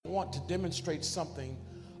want to demonstrate something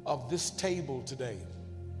of this table today.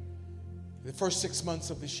 The first 6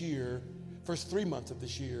 months of this year, first 3 months of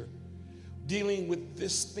this year, dealing with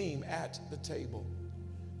this theme, at the table.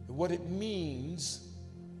 And what it means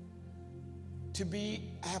to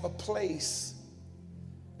have a place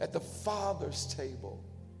at the Father's table,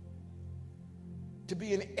 to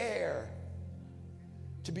be an heir,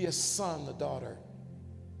 to be a son, a daughter.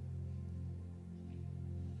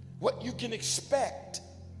 What you can expect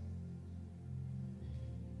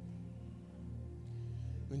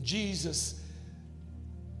when Jesus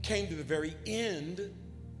came to the very end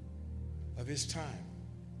of his time.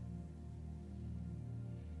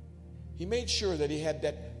 He made sure that he had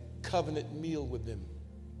that covenant meal with them.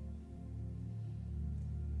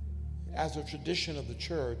 As a tradition of the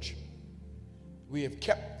church, we have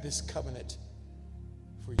kept this covenant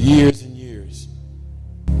for years and years.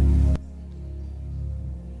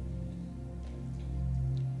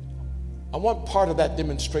 I want part of that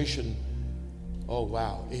demonstration. Oh,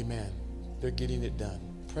 wow. Amen. They're getting it done.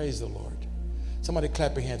 Praise the Lord. Somebody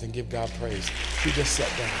clap your hands and give God praise. He just sat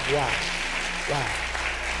down. Wow. Wow.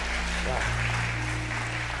 Wow.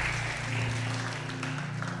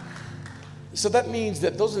 So that means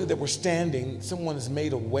that those of you that were standing, someone has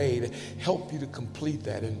made a way to help you to complete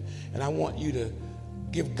that. And I want you to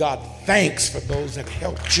give God thanks for those that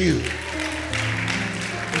helped you,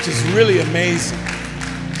 which is really amazing.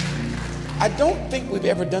 I don't think we've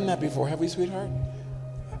ever done that before. Have we, sweetheart?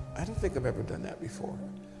 I don't think I've ever done that before.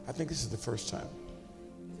 I think this is the first time.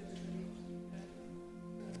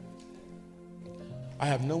 I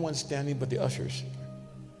have no one standing but the ushers.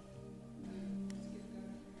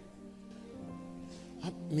 I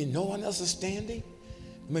mean, no one else is standing?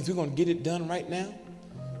 I mean, if we're going to get it done right now,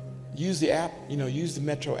 use the app, use the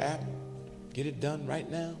Metro app. Get it done right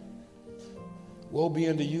now. Woe be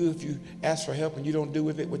unto you if you ask for help and you don't do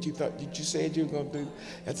with it what you thought you said you were going to do.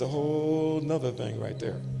 That's a whole nother thing right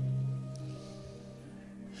there.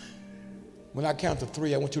 When I count to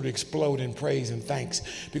 3, I want you to explode in praise and thanks,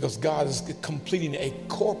 because God is completing a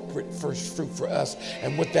corporate first fruit for us.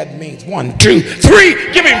 And what that means, 1, 2,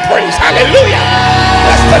 3, give him praise. Hallelujah.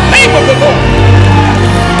 That's the name of the Lord.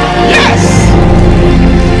 Yes.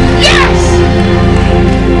 Yes.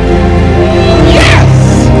 Yes.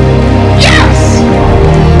 Yes.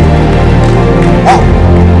 Oh.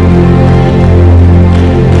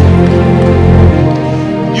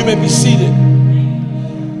 You may be seated.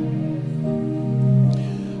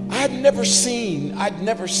 I'd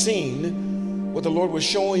never seen what the Lord was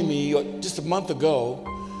showing me just a month ago.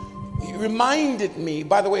 He reminded me,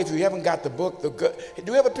 by the way, if you haven't got the book, do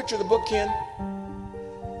we have a picture of the book, Ken?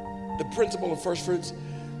 The Principle of First Fruits.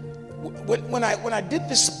 When I did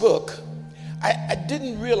this book, I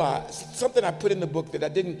didn't realize something I put in the book, that I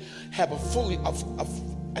didn't have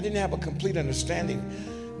a complete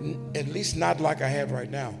understanding, at least not like I have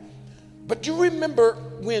right now. But you remember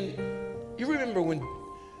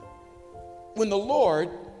when the Lord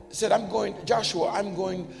said, Joshua, I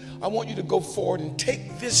want you to go forward and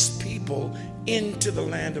take this people into the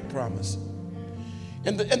land of promise.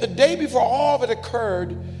 And the day before all that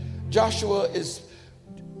occurred, Joshua is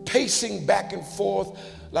pacing back and forth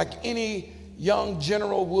like any young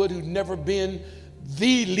general would who'd never been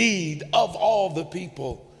the lead of all the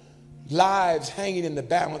people, lives hanging in the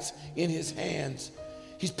balance in his hands.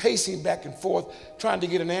 He's pacing back and forth, trying to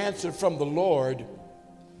get an answer from the Lord.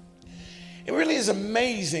 It really is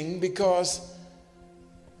amazing, because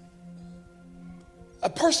a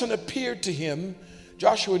person appeared to him.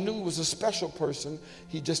 Joshua knew it was a special person.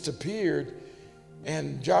 He just appeared.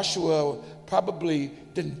 And Joshua probably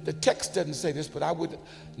didn't, the text doesn't say this, but I would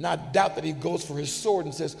not doubt that he goes for his sword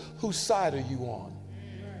and says, whose side are you on?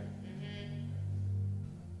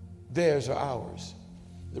 Theirs or ours?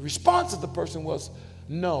 The response of the person was,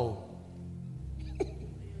 no.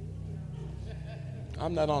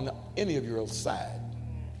 I'm not on any of your side.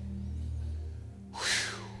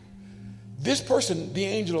 Whew. This person, the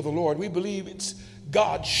angel of the Lord, we believe it's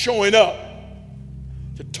God showing up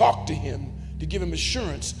to talk to him, to give him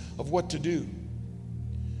assurance of what to do.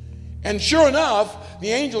 And sure enough, the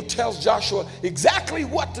angel tells Joshua exactly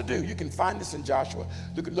what to do. You can find this in Joshua.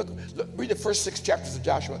 Look, read the first 6 chapters of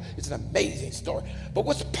Joshua. It's an amazing story. But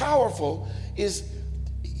what's powerful is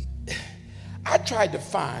I tried to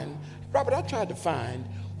find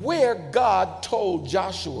where God told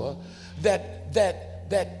Joshua that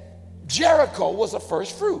Jericho was a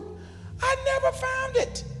first fruit. I never found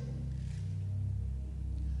it.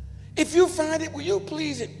 If you find it, will you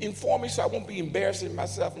please inform me so I won't be embarrassing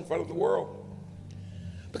myself in front of the world?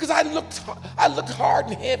 Because I looked hard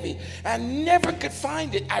and heavy. I never could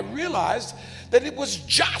find it. I realized that it was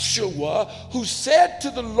Joshua who said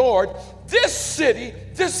to the Lord, this city,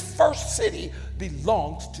 this first city,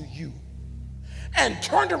 belongs to you. And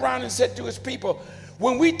turned around and said to his people,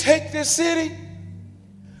 when we take this city,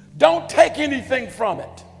 don't take anything from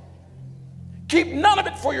it. Keep none of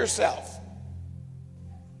it for yourself.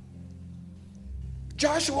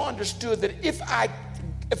 Joshua understood that if I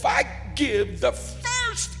give the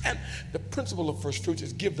first, and the principle of first fruits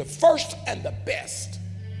is give the first and the best.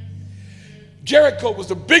 Jericho was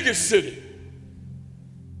the biggest city,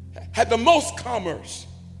 had the most commerce,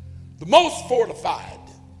 the most fortified.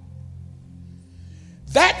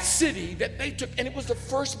 That city that they took, and it was the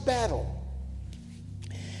first battle.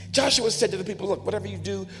 Joshua said to the people, look, whatever you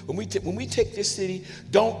do, when we take this city,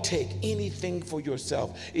 don't take anything for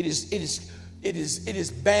yourself. It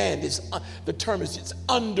is banned. The term is it's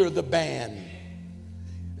under the ban.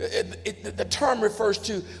 The term refers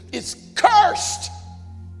to it's cursed.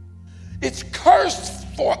 It's cursed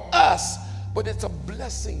for us, but it's a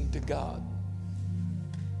blessing to God.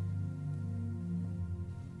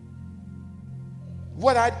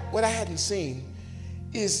 What I hadn't seen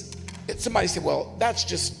is somebody said, well, that's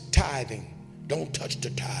just tithing. Don't touch the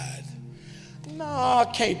tithe. No,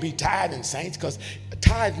 it can't be tithing, saints, because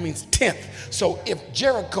tithe means tenth. So if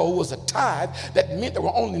Jericho was a tithe, that meant there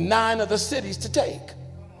were only 9 other cities to take.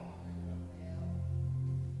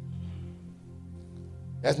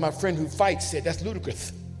 As my friend who fights said, that's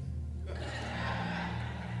ludicrous.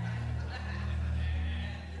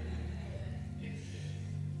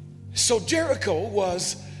 So Jericho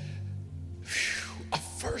was a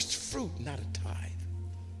first fruit, not a tithe.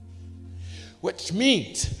 Which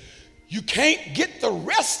means you can't get the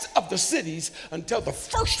rest of the cities until the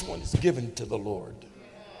first one is given to the Lord.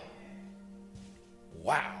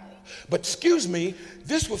 Wow. But excuse me,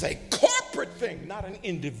 this was a corporate thing, not an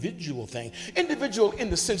individual thing. Individual in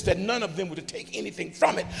the sense that none of them would take anything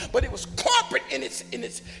from it, but it was corporate in its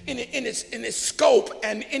scope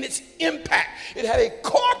and in its impact. It had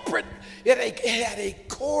a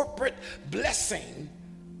corporate blessing,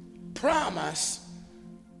 promise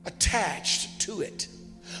attached to it.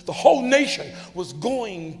 The whole nation was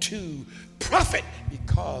going to profit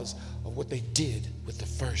because of what they did with the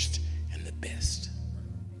first and the best.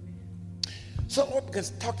 So the Lord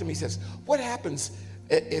begins to talk to me. He says, what happens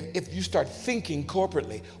if you start thinking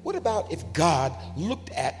corporately? What about if God looked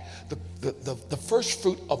at the first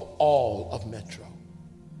fruit of all of Metro?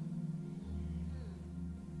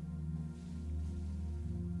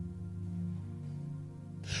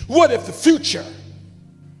 What if the future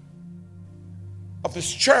of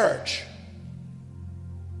this church,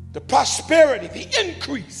 the prosperity, the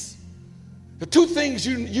increase, the two things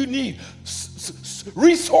you need,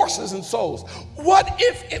 resources and souls. What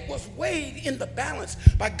if it was weighed in the balance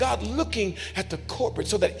by God looking at the corporate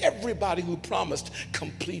so that everybody who promised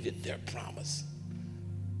completed their promise?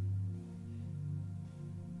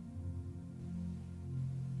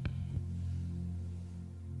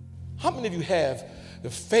 How many of you have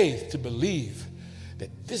the faith to believe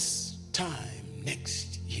that this time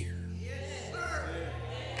next year?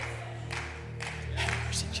 Have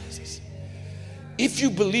mercy, Jesus. If you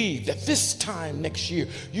believe that this time next year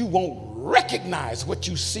you won't recognize what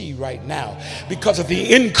you see right now because of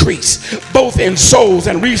the increase both in souls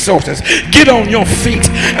and resources, get on your feet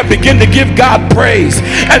and begin to give God praise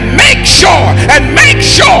and make sure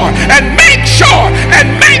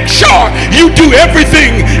you do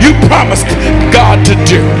everything you promised God to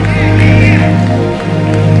do.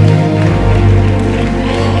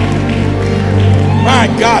 My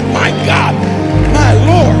God, my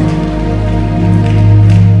Lord.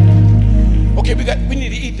 Okay, we need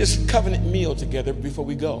to eat this covenant meal together before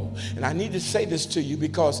we go. And I need to say this to you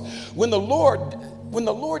because when the Lord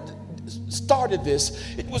started this,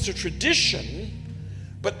 it was a tradition,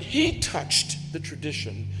 but he touched the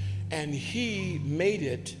tradition and he made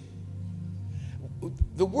it.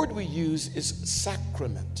 The word we use is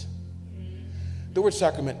sacrament. The word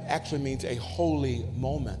sacrament actually means a holy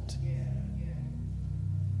moment.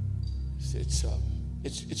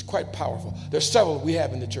 It's quite powerful. There's several we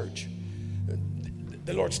have in the church.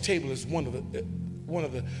 The Lord's table is one of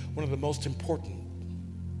the most important.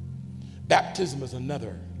 Baptism is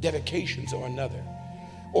another. Dedications are another.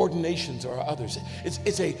 Ordinations are others.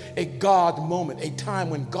 It's a God moment, a time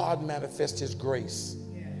when God manifests his grace.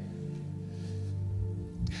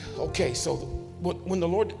 Okay, so when the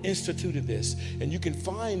Lord instituted this, and you can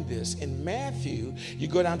find this in Matthew, you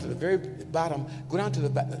go down to the very bottom, go down to the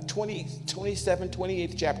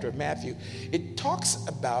 28th chapter of Matthew. It talks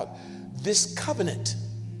about this covenant.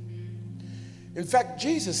 In fact,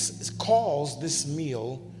 Jesus calls this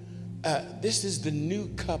meal, this is the new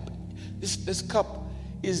cup. This cup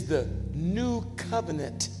is the new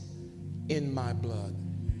covenant in my blood.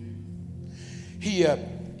 He had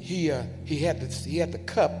the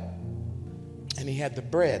cup and he had the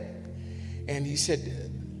bread, and he said,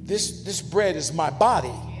 this bread is my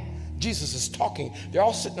body. Jesus is talking. They're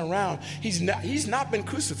all sitting around. He's not been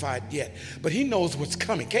crucified yet, but he knows what's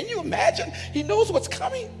coming. Can you imagine? He knows what's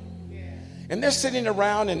coming. And they're sitting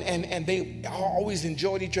around, and they always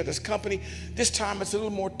enjoyed each other's company. This time it's a little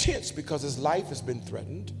more tense because his life has been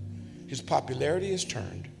threatened. His popularity has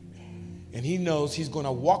turned. And he knows he's going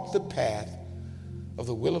to walk the path of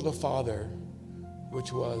the will of the Father,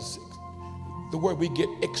 which was the word we get,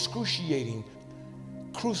 excruciating,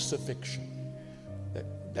 crucifixion.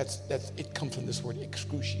 It comes from this word,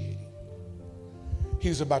 excruciating. He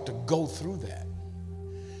was about to go through that.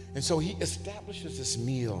 And so he establishes this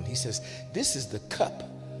meal, and he says, this is the cup,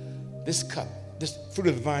 this fruit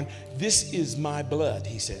of the vine, this is my blood,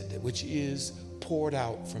 he said, which is poured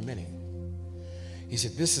out for many. He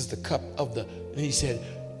said, this is the cup of and he said,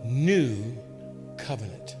 new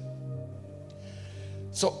covenant.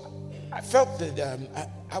 So I felt that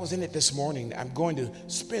I was in it this morning. I'm going to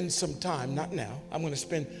spend some time, not now, I'm going to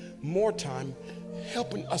spend more time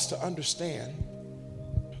helping us to understand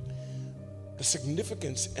the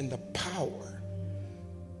significance and the power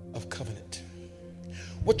of covenant.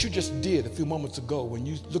 What you just did a few moments ago when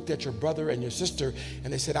you looked at your brother and your sister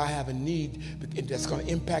and they said, I have a need that's going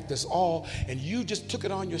to impact us all, and you just took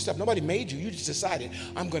it on yourself. Nobody made you. You just decided,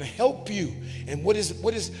 I'm going to help you. And what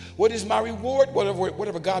is my reward?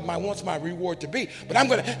 Whatever God wants my reward to be. But I'm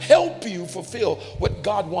going to help you fulfill what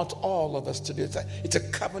God wants all of us to do. It's a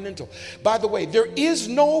covenantal. By the way, there is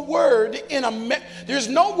no word in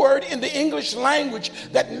the English language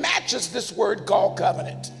that matches this word called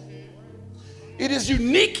covenant. It is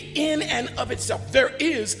unique in and of itself. There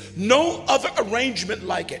is no other arrangement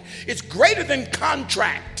like it. It's greater than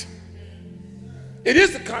contract. It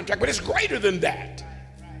is a contract, but it's greater than that.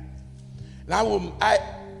 And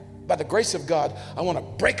by the grace of God, I want to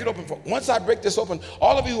break it open. Once I break this open,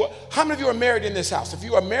 all of you, how many of you are married in this house? If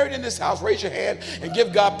you are married in this house, raise your hand and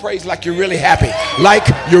give God praise like you're really happy. Like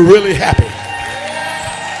you're really happy.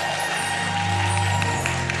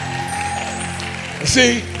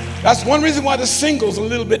 See? That's one reason why the singles a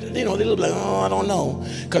little bit, oh, I don't know,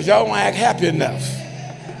 because y'all don't act happy enough.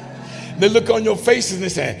 They look on your faces and they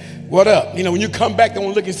say, what up? When you come back, they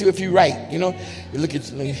want to look and see if you're right. You look at,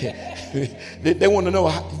 they want to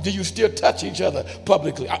know, do you still touch each other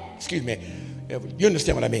publicly? Excuse me. You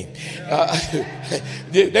understand what I mean?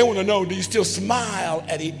 They want to know, do you still smile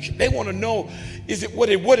at each? They want to know, is it what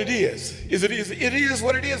it is? It is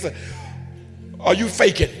what it is? Are you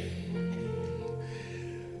faking?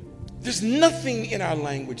 There's nothing in our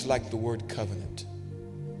language like the word covenant.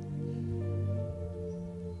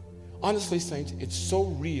 Honestly, saints, it's so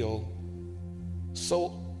real,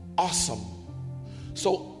 so awesome,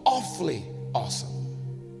 so awfully awesome.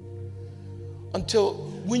 Until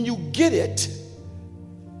when you get it,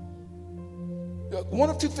 one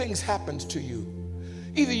of two things happens to you.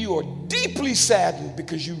 Either you are deeply saddened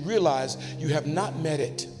because you realize you have not met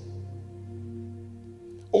it,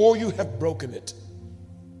 or you have broken it.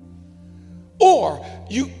 Or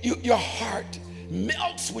your heart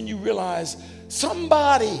melts when you realize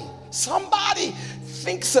somebody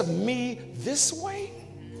thinks of me this way.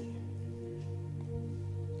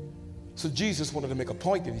 So Jesus wanted to make a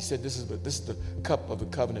point that he said, this is the cup of the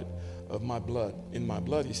covenant of my blood. In my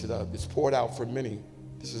blood, he said, it's poured out for many.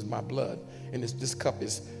 This is my blood. And this cup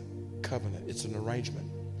is covenant. It's an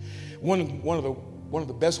arrangement. One of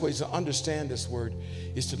the best ways to understand this word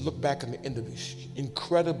is to look back in the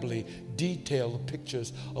incredibly detailed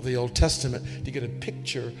pictures of the Old Testament to get a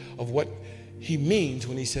picture of what he means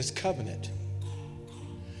when he says covenant.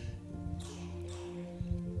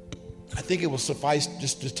 I think it will suffice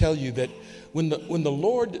just to tell you that when the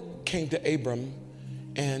Lord came to Abram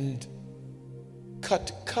and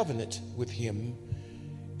cut covenant with him,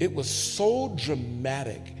 it was so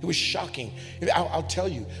dramatic. It was shocking. I'll tell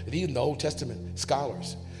you that even the Old Testament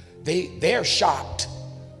scholars, they're shocked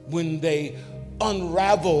when they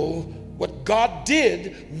unravel what God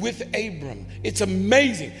did with Abram. It's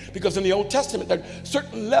amazing because in the Old Testament there are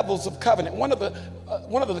certain levels of covenant. One of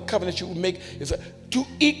the covenants you would make is two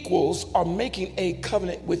equals are making a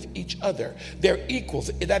covenant with each other. They're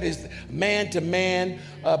equals. That is man to man,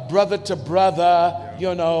 brother to brother,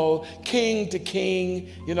 king to king.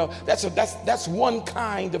 That's one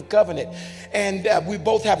kind of covenant. And we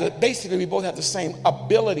both have the same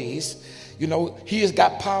abilities. You know, he has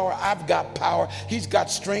got power, I've got power. He's got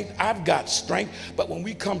strength, I've got strength. But when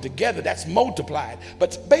we come together, that's multiplied.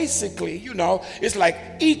 But basically, you know, it's like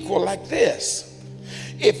equal like this.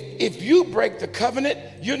 If you break the covenant,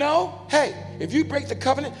 you know, hey, if you break the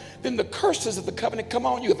covenant, then the curses of the covenant come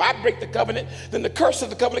on you. If I break the covenant, then the curses of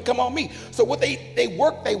the covenant come on me. So what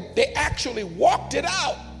they actually walked it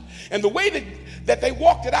out. And the way that they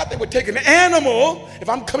walked it out, they would take an animal. If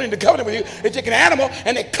I'm coming into covenant with you, they take an animal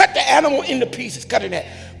and they cut the animal into pieces, cut it in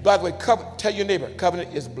half. By the way, tell your neighbor,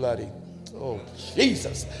 covenant is bloody. Oh,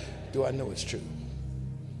 Jesus, do I know it's true?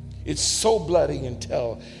 It's so bloody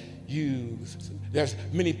until there's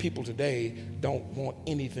many people today don't want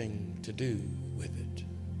anything to do with it.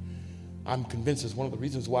 I'm convinced it's one of the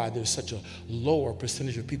reasons why there's such a lower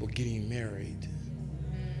percentage of people getting married.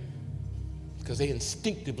 Because they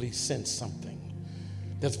instinctively sense something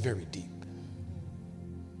that's very deep.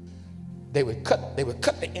 They would cut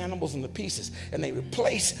the animals into pieces, and they would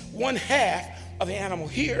place one half of the animal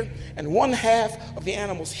here and one half of the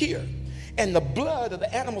animals here. And the blood of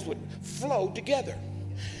the animals would flow together.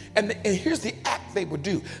 And here's the act they would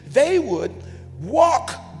do. They would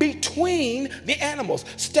walk between the animals,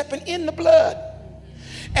 stepping in the blood.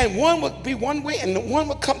 And one would be one way and one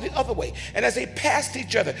would come the other way. And as they passed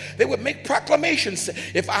each other, they would make proclamations.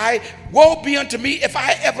 Woe be unto me if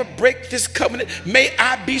I ever break this covenant. May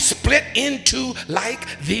I be split into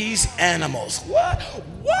like these animals. What?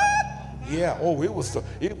 Yeah, it was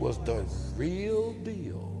the real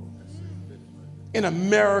deal. In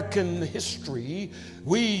American history,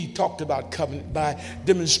 we talked about covenant by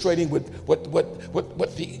demonstrating what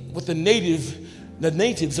the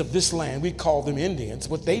natives of this land, we call them Indians,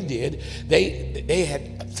 what they did, they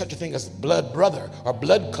had such a thing as blood brother or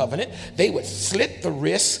blood covenant. They would slit the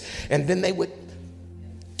wrists and then they would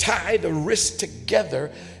tie the wrists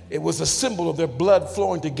together. It was a symbol of their blood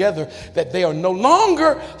flowing together, that they are no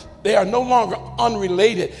longer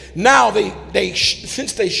unrelated. Now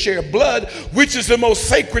since they share blood, which is the most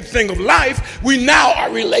sacred thing of life, we now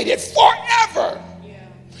are related forever.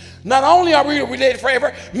 Not only are we related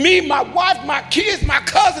forever, me, my wife, my kids, my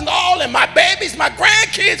cousins, all and my babies, my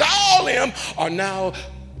grandkids, all of them are now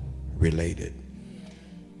related.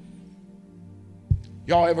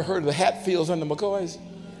 Y'all ever heard of the Hatfields and the McCoys?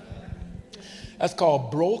 That's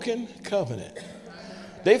called broken covenant.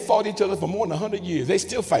 They fought each other for more than 100 years. They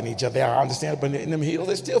still fighting each other. I understand, but in them hills,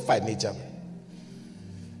 they're still fighting each other.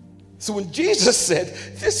 So when Jesus said,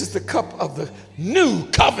 this is the cup of the new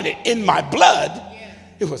covenant in my blood,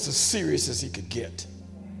 it was as serious as he could get.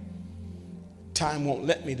 Time won't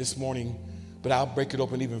let me this morning, but I'll break it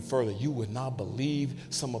open even further. You would not believe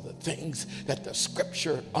some of the things that the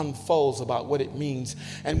scripture unfolds about what it means.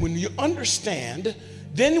 And when you understand,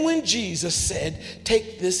 then when Jesus said,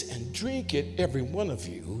 take this and drink it, every one of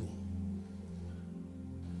you.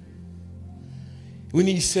 When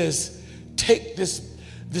he says, take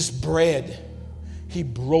this bread, he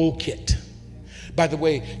broke it. By the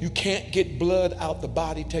way, you can't get blood out the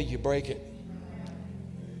body till you break it.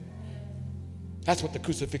 That's what the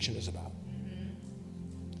crucifixion is about.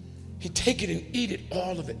 He take it and eat it,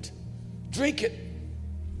 all of it. Drink it.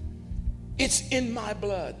 It's in my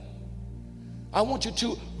blood. I want you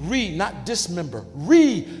to not dismember,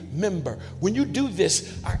 remember. When you do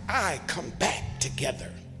this, our eye come back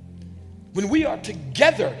together. When we are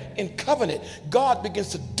together in covenant, God begins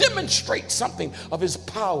to demonstrate something of his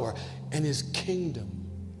power and his kingdom,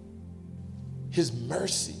 his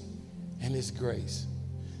mercy and his grace.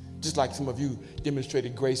 Just like some of you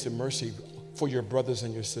demonstrated grace and mercy for your brothers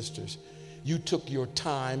and your sisters. You took your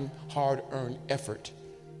time, hard-earned effort,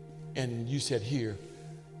 and you said, here,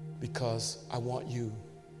 because I want you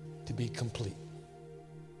to be complete.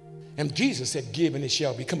 And Jesus said, give and it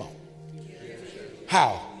shall be. Come on.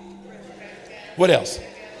 How? What else?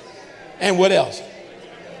 And what else?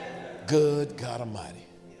 Good God Almighty.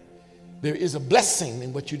 There is a blessing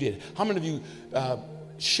in what you did. How many of you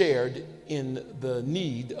shared in the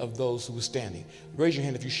need of those who were standing? Raise your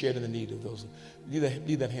hand if you shared in the need of those.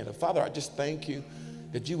 Leave that hand up. Father, I just thank you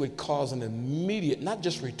that you would cause an immediate, not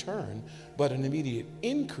just return, but an immediate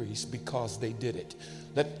increase because they did it.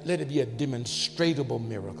 Let it be a demonstrable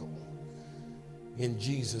miracle. In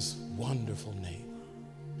Jesus' wonderful name.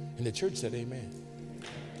 And the church said amen.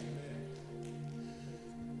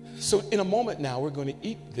 So in a moment now, we're going to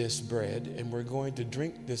eat this bread and we're going to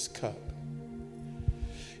drink this cup.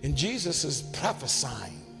 And Jesus is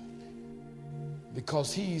prophesying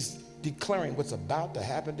because he's declaring what's about to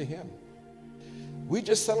happen to him. We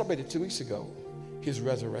just celebrated 2 weeks ago his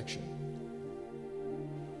resurrection.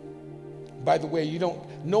 By the way,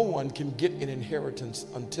 no one can get an inheritance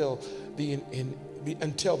until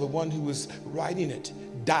until the one who was writing it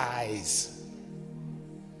dies.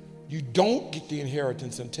 You don't get the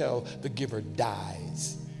inheritance until the giver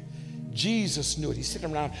dies. Jesus knew it. He's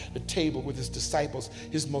sitting around the table with his disciples,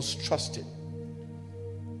 his most trusted.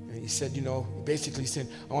 And he said, basically said,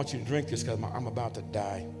 I want you to drink this because I'm about to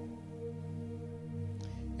die.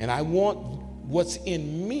 And I want what's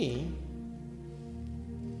in me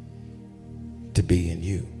to be in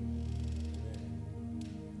you.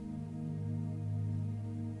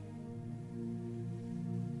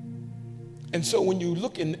 And so when you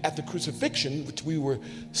look at the crucifixion, which we were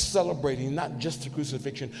celebrating, not just the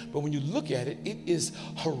crucifixion, but when you look at it, it is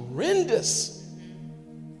horrendous.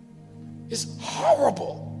 It's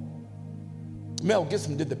horrible. Mel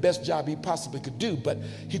Gibson did the best job he possibly could do, but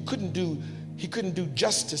he couldn't do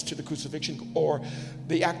justice to the crucifixion, or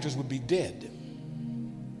the actors would be dead,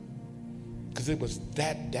 because it was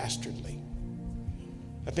that dastardly.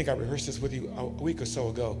 I think I rehearsed this with you a week or so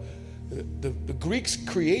ago. The Greeks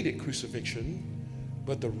created crucifixion,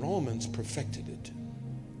 but the Romans perfected it.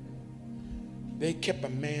 They kept a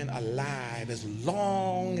man alive as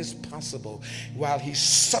long as possible while he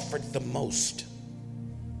suffered the most.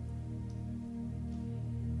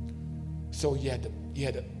 So you had to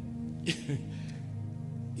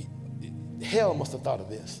hell must have thought of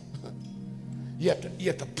this. You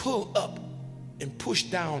have to pull up and push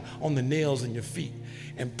down on the nails in your feet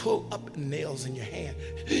and pull up the nails in your hand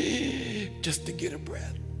just to get a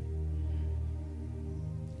breath.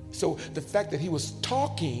 So the fact that he was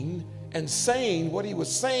talking and saying what he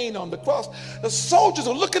was saying on the cross, the soldiers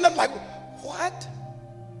are looking up like, what?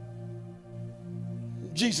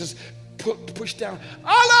 Jesus pushed down,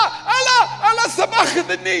 Allah, Allah, Allah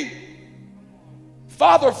sabachthani.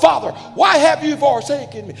 Father, Father, why have you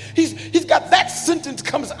forsaken me? He's got that sentence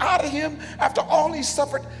comes out of him after all he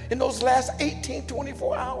suffered in those last 18,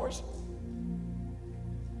 24 hours.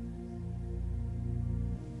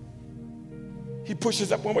 He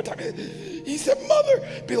pushes up one more time. He said, Mother,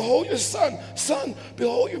 behold your son. Son,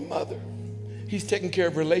 behold your mother. He's taking care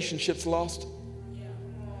of relationships lost,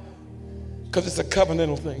 because it's a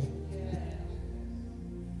covenantal thing.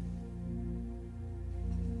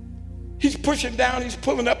 He's pushing down, he's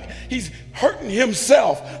pulling up, he's hurting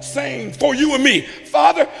himself, saying, for you and me,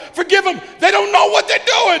 Father, forgive them. They don't know what they're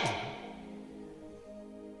doing.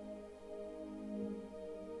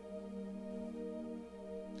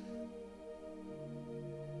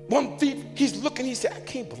 One thief, he's looking, he said, I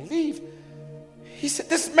can't believe. He said,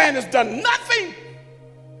 this man has done nothing.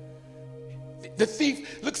 The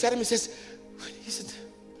thief looks at him and says, he said,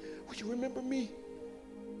 will you remember me?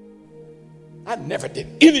 I never did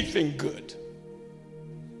anything good.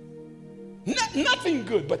 Nothing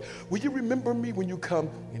good, but will you remember me when you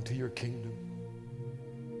come into your kingdom?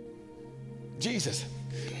 Jesus,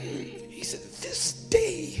 he said, this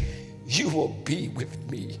day you will be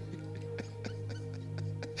with me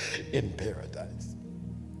in paradise.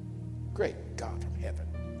 Great God from heaven.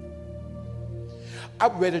 I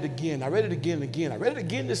read it again. I read it again and again. I read it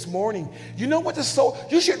again this morning. You know what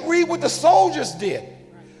you should read what the soldiers did.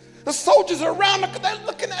 The soldiers are around, they're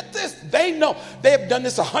looking at this. They know. They have done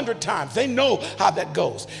this 100 times. They know how that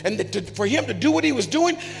goes. And for him to do what he was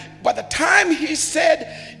doing, by the time he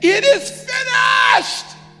said, it is finished.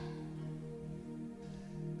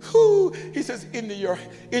 He says, into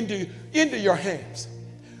your hands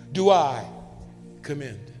do I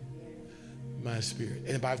commend my spirit.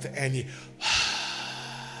 And he,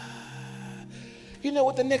 you know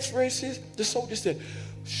what the next verse is? The soldier said,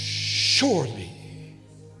 surely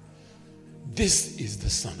this is the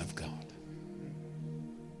Son of God.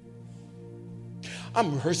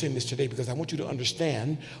 I'm rehearsing this today because I want you to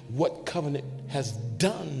understand what covenant has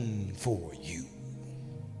done for you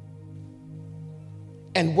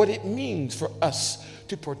and what it means for us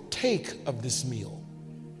to partake of this meal.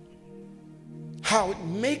 How it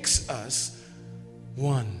makes us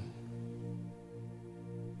one.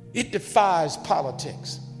 It defies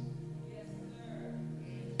politics.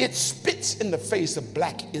 It spits in the face of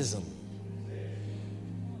blackism.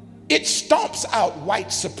 It stomps out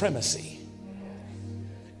white supremacy.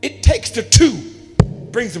 It takes the two,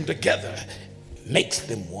 brings them together, makes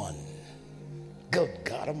them one. Good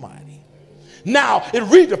God Almighty. Now it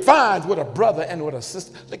redefines what a brother and what a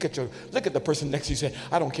sister. Look at the person next to you. Say,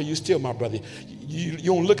 I don't care. You still my brother. You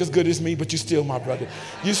don't look as good as me, but you still my brother.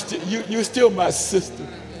 You still my sister.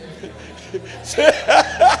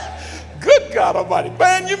 Good God Almighty.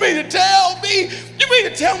 Man, you mean to tell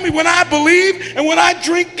me when I believe and when I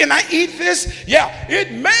drink and I eat this, yeah,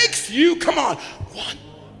 it makes you, come on, one.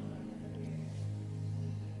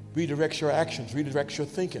 Redirects your actions, redirects your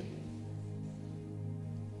thinking.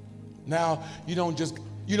 Now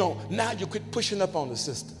now you quit pushing up on the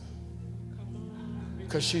sister.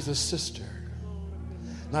 Because she's a sister.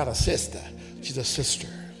 Not a sister. She's a sister.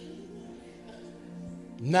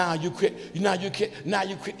 Now you quit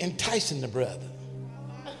enticing the brother.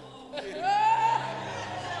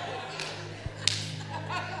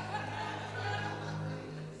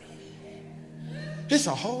 It's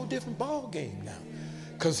a whole different ball game now.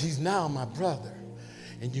 Because he's now my brother.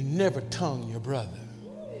 And you never tongue your brother.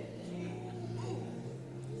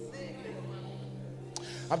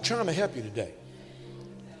 I'm trying to help you today.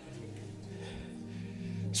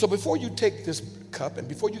 So before you take this cup and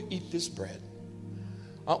before you eat this bread,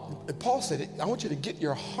 Paul said, I want you to get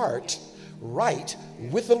your heart right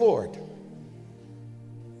with the Lord.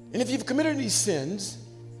 And if you've committed any sins,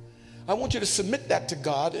 I want you to submit that to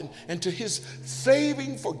God and to his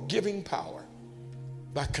saving, forgiving power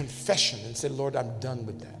by confession and say, Lord, I'm done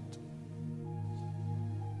with that.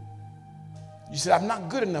 You said, I'm not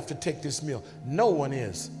good enough to take this meal. No one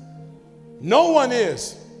is. No one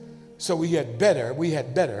is. So we had better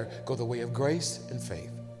go the way of grace and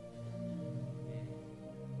faith.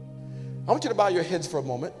 I want you to bow your heads for a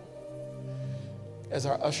moment as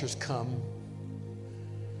our ushers come.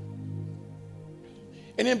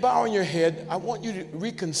 And in bowing your head, I want you to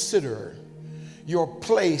reconsider your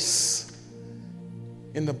place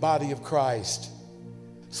in the body of Christ.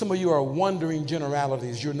 Some of you are wondering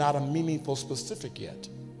generalities. You're not a meaningful specific yet.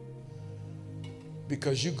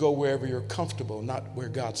 Because you go wherever you're comfortable, not where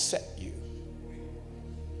God set you.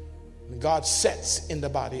 And God sets in the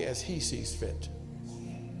body as he sees fit.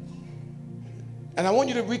 And I want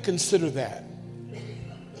you to reconsider that.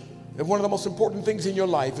 And one of the most important things in your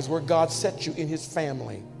life is where God sets you in his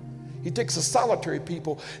family. He takes the solitary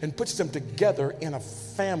people and puts them together in a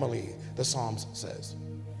family, the Psalms says.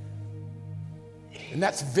 And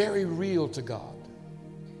that's very real to God.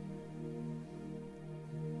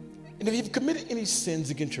 And if you've committed any sins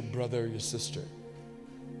against your brother or your sister,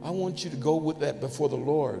 I want you to go with that before the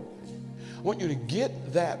Lord. I want you to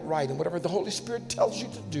get that right. And whatever the Holy Spirit tells you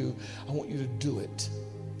to do, I want you to do it.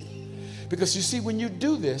 Because you see, when you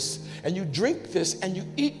do this, and you drink this, and you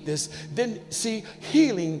eat this, then see,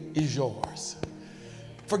 healing is yours.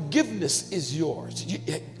 Forgiveness is yours.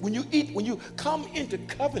 When you come into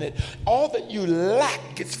covenant, all that you lack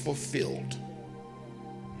gets fulfilled.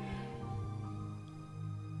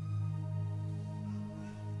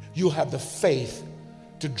 You'll have the faith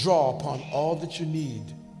to draw upon all that you need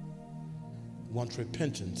once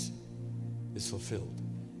repentance is fulfilled.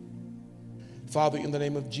 Father, in the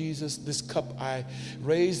name of Jesus, this cup, I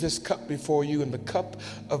raise this cup before you, and the cup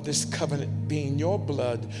of this covenant being your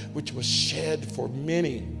blood, which was shed for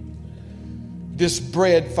many. This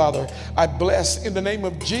bread, Father, I bless in the name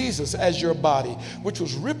of Jesus as your body, which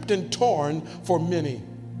was ripped and torn for many,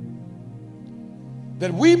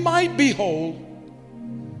 that we might be whole,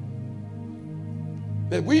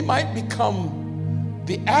 that we might become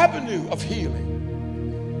the avenue of healing,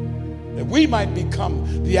 that we might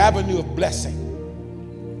become the avenue of blessing,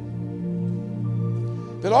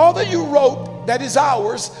 that all that you wrote that is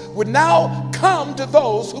ours would now come to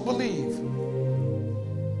those who believe.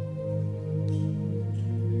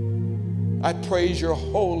 I praise your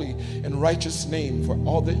holy and righteous name for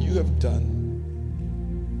all that you have done.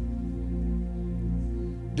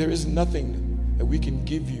 There is nothing that we can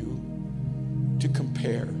give you to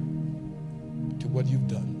compare to what you've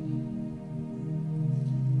done.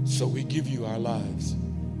 So we give you our lives.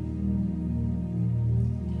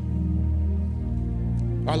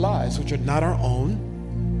 Our lives, which are not our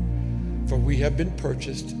own, for we have been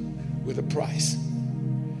purchased with a price.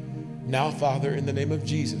 Now, Father, in the name of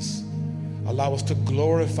Jesus, allow us to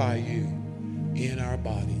glorify you in our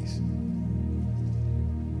bodies.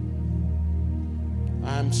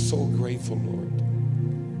 I'm so grateful, Lord.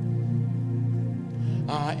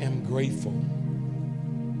 I am grateful.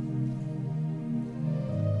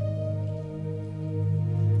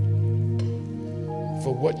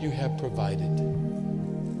 For what you have provided.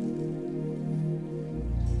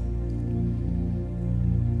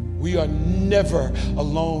 We are never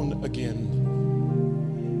alone again.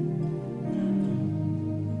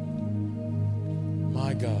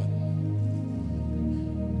 My God.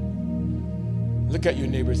 Look at your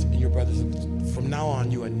neighbors and your brothers. From now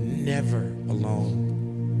on, you are never alone.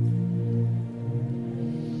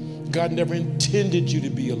 God never intended you to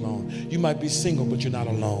be alone. You might be single, but you're not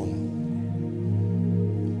alone.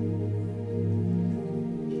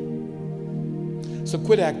 So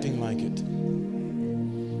quit acting like it.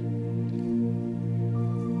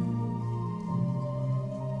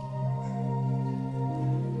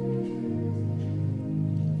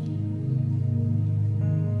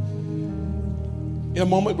 In a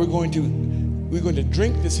moment, we're going to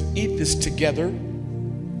drink this and eat this together.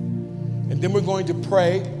 And then we're going to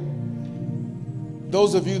pray.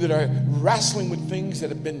 Those of you that are wrestling with things that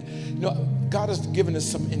have been, God has given us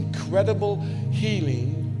some incredible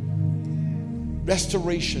healing,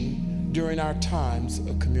 restoration during our times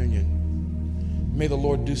of communion. May the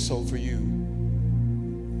Lord do so for you.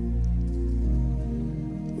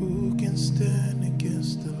 Who can stand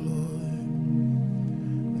against the Lord?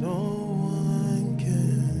 No one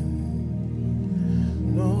can.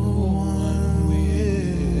 No one will.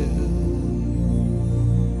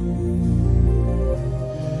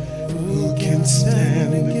 Who can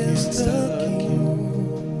stand against the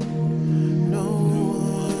King? No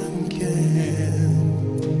one can.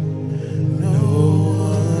 No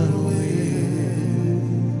one will.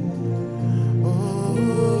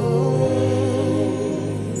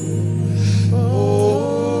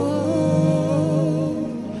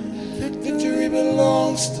 Victory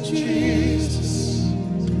belongs to Jesus.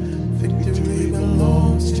 Victory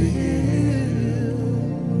belongs to Him.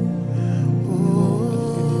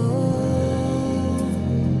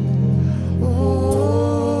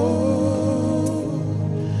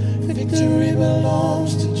 Victory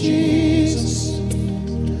belongs to Jesus.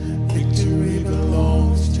 Victory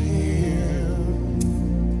belongs to Him.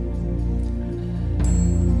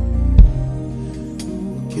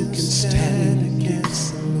 Who can stand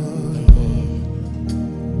against the Lord?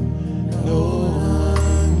 No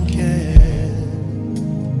one can.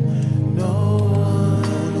 No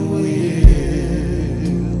one will.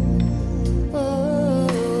 Oh,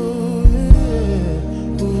 yeah.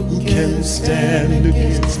 Who can stand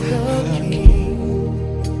against the King?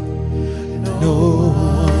 No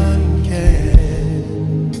one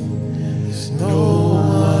can. No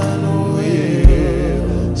one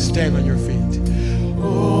will. Stand on your feet.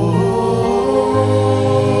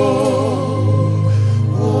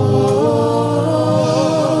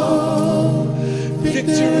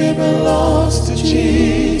 Victory belongs to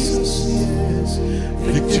Jesus. Yes.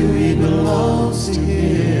 Victory belongs to Him.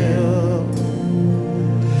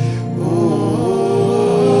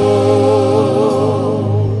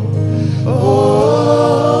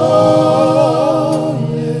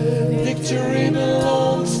 Victory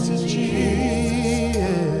belongs to Jesus.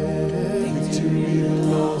 Victory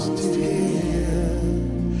belongs to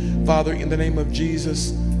Him. Father, in the name of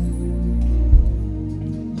Jesus,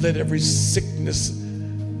 let every sickness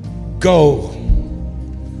go.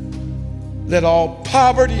 Let all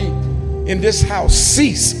poverty in this house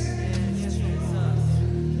cease.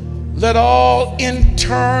 Let all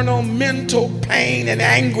internal mental pain and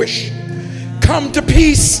anguish come to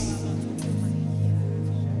peace.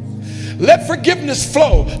 Let forgiveness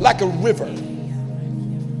flow like a river.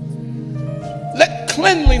 Let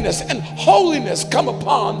cleanliness and holiness come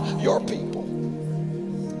upon your people.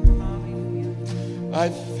 I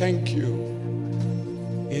thank you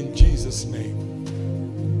in Jesus' name.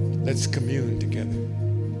 Let's commune together.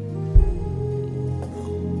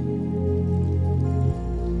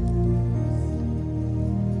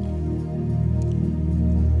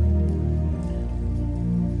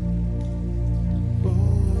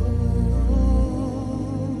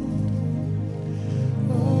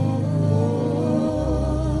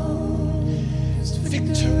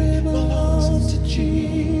 Victory belongs to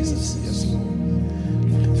Jesus. Yes, Lord.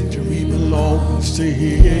 Victory belongs to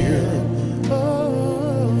Him.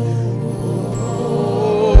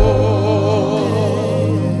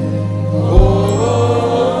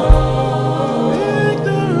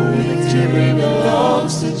 Victory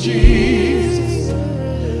belongs to Jesus.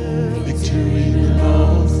 Victory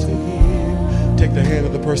belongs to Him. Take the hand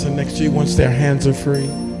of the person next to you once their hands are free.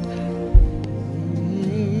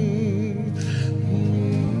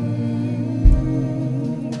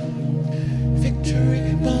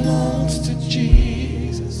 Victory belongs to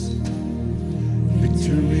Jesus.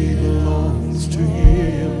 Victory belongs to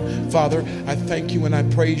Him. Father, I thank you and I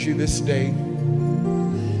praise you this day.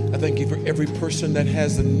 I thank you for every person that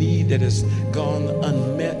has a need that has gone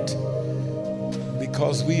unmet,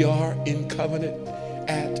 because we are in covenant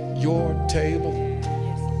at your table.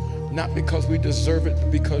 Not because we deserve it,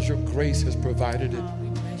 but because your grace has provided it.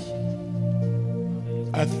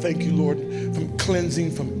 I thank you, Lord, from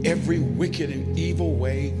cleansing from every wicked and evil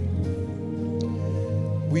way.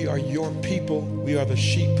 We are your people. We are the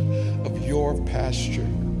sheep of your pasture.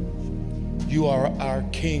 You are our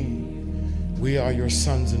King. We are your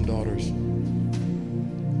sons and daughters.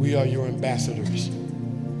 We are your ambassadors.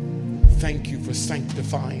 Thank you for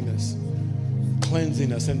sanctifying us,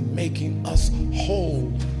 cleansing us, and making us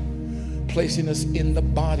whole, placing us in the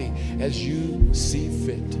body as you see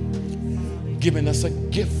fit, giving us a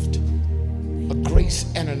gift, a great grace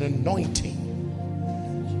and an anointing.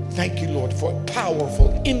 Thank you, Lord, for a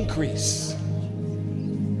powerful increase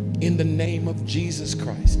in the name of Jesus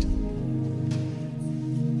Christ.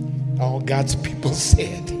 All God's people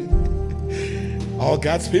said. All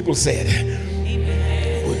God's people said.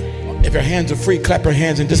 If your hands are free, clap your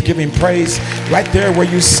hands and just give him praise right there where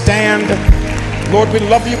you stand. Lord, we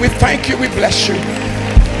love you. We thank you. We bless you.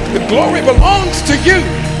 The glory belongs to you.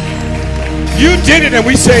 You did it, and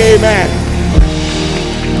we say amen.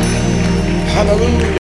 Hallelujah.